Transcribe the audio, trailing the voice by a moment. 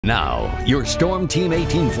Now, your Storm Team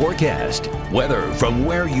 18 forecast. Weather from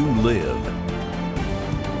where you live.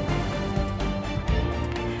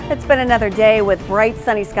 It's been another day with bright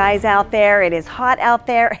sunny skies out there. It is hot out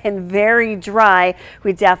there and very dry.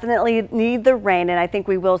 We definitely need the rain, and I think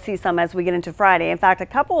we will see some as we get into Friday. In fact, a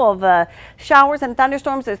couple of showers and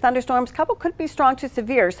thunderstorms. Those thunderstorms, couple could be strong to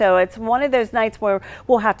severe, so it's one of those nights where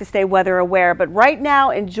we'll have to stay weather aware. But right now,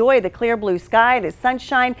 enjoy the clear blue sky, the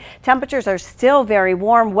sunshine. Temperatures are still very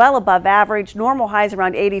warm, well above average. Normal highs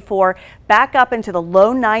around 84, back up into the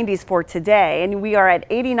low 90s for today, and we are at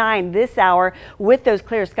 89 this hour with those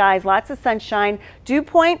clear skies. Lots of sunshine. Dew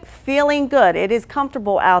point feeling good. It is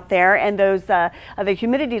comfortable out there, and those the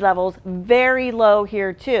humidity levels very low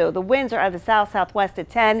here too. The winds are out of the south-southwest at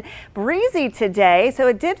 10. Breezy today, so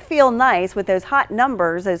it did feel nice with those hot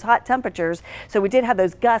numbers, those hot temperatures. So we did have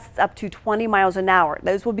those gusts up to 20 miles an hour.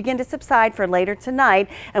 Those will begin to subside for later tonight,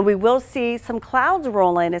 and we will see some clouds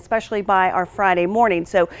roll in, especially by our Friday morning.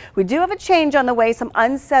 So we do have a change on the way, some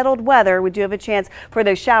unsettled weather. We do have a chance for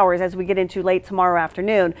those showers as we get into late tomorrow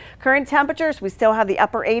afternoon. Current temperatures, we still have the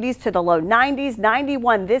upper 80s to the low 90s,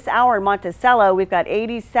 91 this hour in Monticello. We've got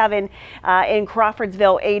 87 in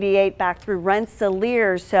Crawfordsville, 88 back through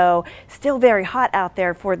Rensselaer. So still very hot out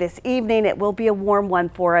there for this evening. It will be a warm one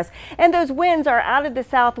for us. And those winds are out of the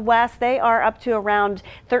southwest. They are up to around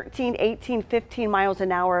 13, 18, 15 miles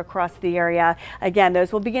an hour across the area. Again,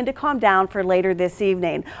 those will begin to calm down for later this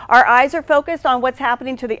evening. Our eyes are focused on what's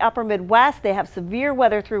happening to the upper Midwest. They have severe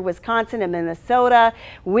weather through Wisconsin and Minnesota.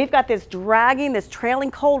 We've got this dragging, this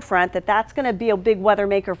trailing cold front that's going to be a big weather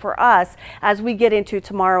maker for us as we get into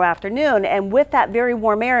tomorrow afternoon. And with that very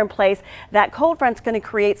warm air in place, that cold front's going to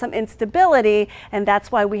create some instability, and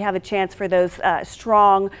that's why we have a chance for those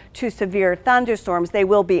strong to severe thunderstorms. They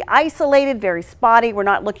will be isolated, very spotty. We're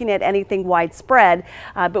not looking at anything widespread,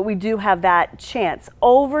 but we do have that chance.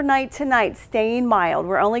 Overnight tonight, staying mild.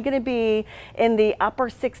 We're only going to be in the upper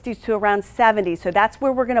 60s to around 70, so that's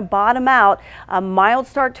where we're going to bottom out. A mild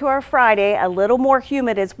start to our Friday, a little more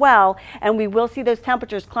humid as well, and we will see those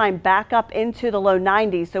temperatures climb back up into the low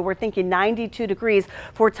 90s. So we're thinking 92 degrees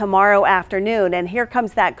for tomorrow afternoon. And here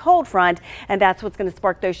comes that cold front, and that's what's going to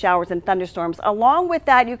spark those showers and thunderstorms. Along with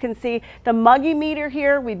that, you can see the muggy meter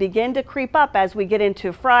here. We begin to creep up as we get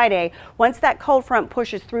into Friday. Once that cold front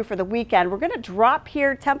pushes through for the weekend, we're going to drop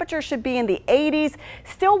here. Temperatures should be in the 80s.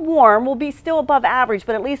 Still warm. We'll be still above average,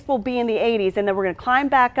 but at least we'll be in the 80s. And then we're going to climb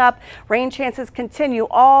back up. Rain chances continue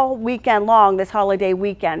all weekend long this holiday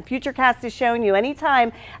weekend. Futurecast is showing you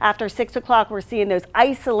anytime after 6 o'clock we're seeing those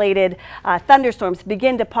isolated thunderstorms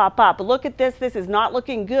begin to pop up. But look at this. This is not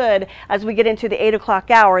looking good as we get into the 8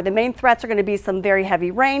 o'clock hour. The main threats are going to be some very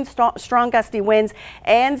heavy rain, strong gusty winds,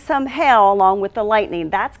 and some hail along with the lightning.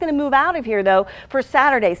 That's going to move out of here though for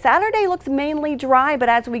Saturday. Saturday looks mainly dry, but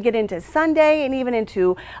as we get into Sunday and even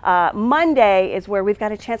into Monday is where we've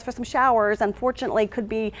got a chance for some showers. Unfortunately, could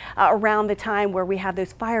be around the time where we have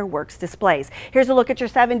those fireworks displays. Here's a look at your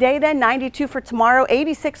 7-day then. 92 for tomorrow,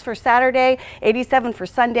 86 for Saturday, 87 for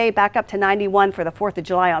Sunday, back up to 91 for the 4th of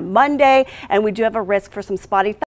July on Monday. And we do have a risk for some spotty